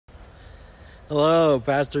Hello,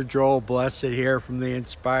 Pastor Joel Blessitt here from the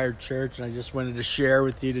Inspired Church, and I just wanted to share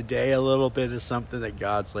with you today a little bit of something that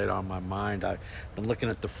God's laid on my mind. I've been looking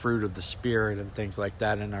at the fruit of the Spirit and things like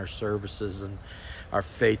that in our services and our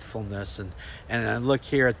faithfulness, and I look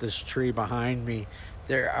here at this tree behind me.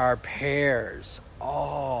 There are pears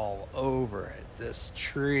all over it. This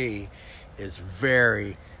tree is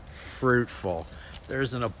very fruitful.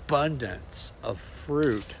 There's an abundance of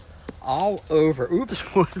fruit all over. Oops,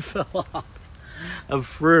 one fell off. Of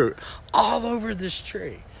fruit all over this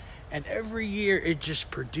tree, and every year it just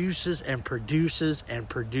produces and produces and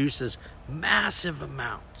produces massive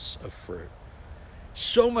amounts of fruit.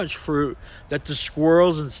 So much fruit that the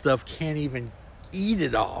squirrels and stuff can't even eat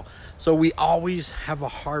it all. So we always have a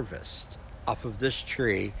harvest off of this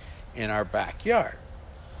tree in our backyard.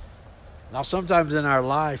 Now, sometimes in our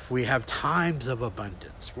life, we have times of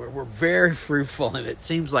abundance where we're very fruitful, and it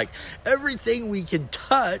seems like everything we can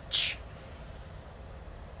touch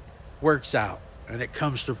works out and it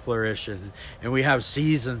comes to fruition. And we have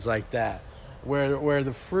seasons like that where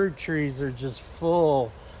the fruit trees are just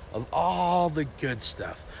full of all the good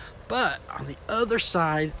stuff. But on the other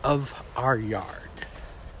side of our yard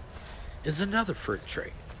is another fruit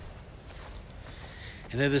tree.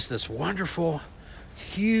 And it is this wonderful,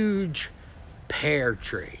 huge pear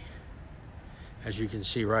tree. As you can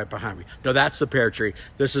see right behind me. No, that's the pear tree.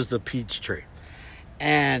 This is the peach tree.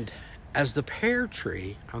 And as the pear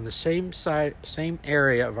tree on the same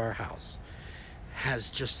area of our house has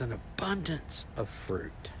just an abundance of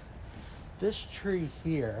fruit, this tree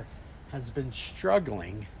here has been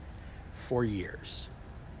struggling for years.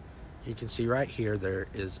 You can see right here there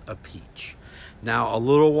is a peach. Now, a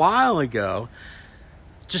little while ago,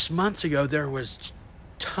 just months ago, there was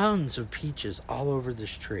tons of peaches all over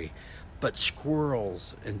this tree, but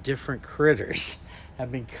squirrels and different critters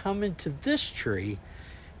have been coming to this tree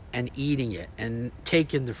and eating it and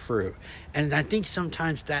taking the fruit. And I think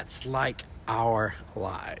sometimes that's like our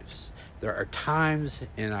lives. There are times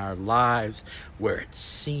in our lives where it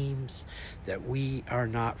seems that we are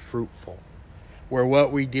not fruitful, where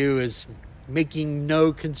what we do is making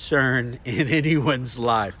no concern in anyone's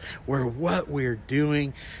life, where what we're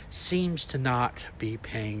doing seems to not be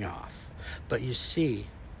paying off. But you see,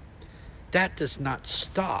 that does not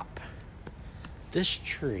stop this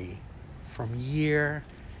tree from year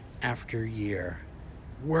after year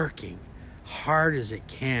working hard as it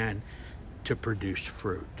can to produce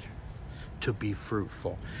fruit, to be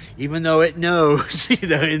fruitful, even though it knows,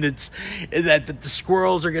 and it's that the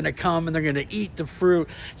squirrels are going to come and they're going to eat the fruit.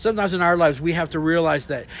 Sometimes in our lives, we have to realize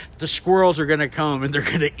that the squirrels are going to come and they're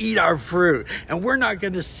going to eat our fruit, and we're not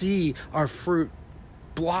going to see our fruit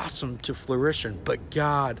blossom to fruition. But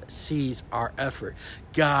God sees our effort.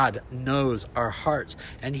 God knows our hearts,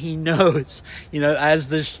 and he knows, as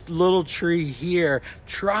this little tree here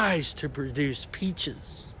tries to produce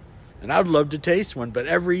peaches. And I'd love to taste one, but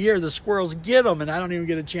every year the squirrels get them, and I don't even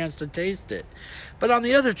get a chance to taste it. But on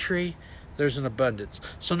the other tree, there's an abundance.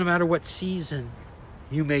 So no matter what season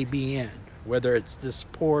you may be in, whether it's this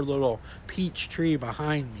poor little peach tree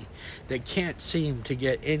behind me that can't seem to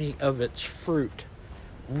get any of its fruit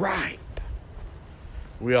ripe.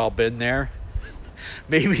 We all been there.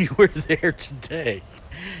 Maybe we're there today.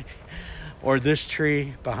 Or this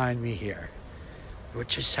tree behind me here,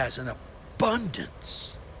 which just has an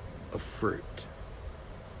abundance of fruit.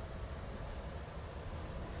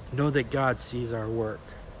 Know that God sees our work.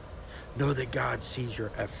 Know that God sees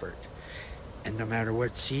your effort. And no matter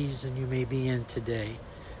what season you may be in today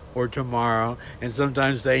or tomorrow, and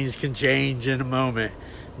sometimes things can change in a moment,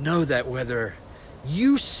 know that whether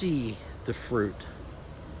you see the fruit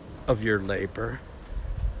of your labor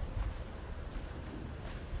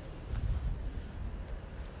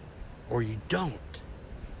or you don't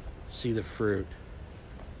see the fruit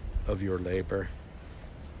of your labor,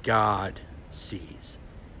 God sees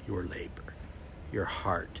your labor, your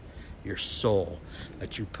heart, your soul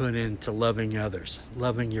that you put into loving others,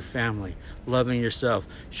 loving your family, loving yourself,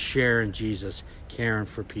 sharing Jesus, caring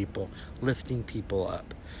for people, lifting people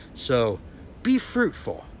up. So be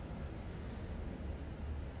fruitful.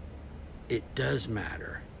 It does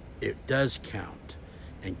matter. It does count.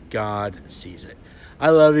 And God sees it. I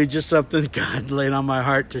love you. Just something God laid on my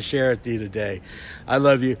heart to share with you today. I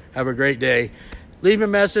love you. Have a great day. Leave a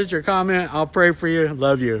message or comment. I'll pray for you.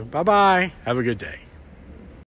 Love you. Bye-bye. Have a good day.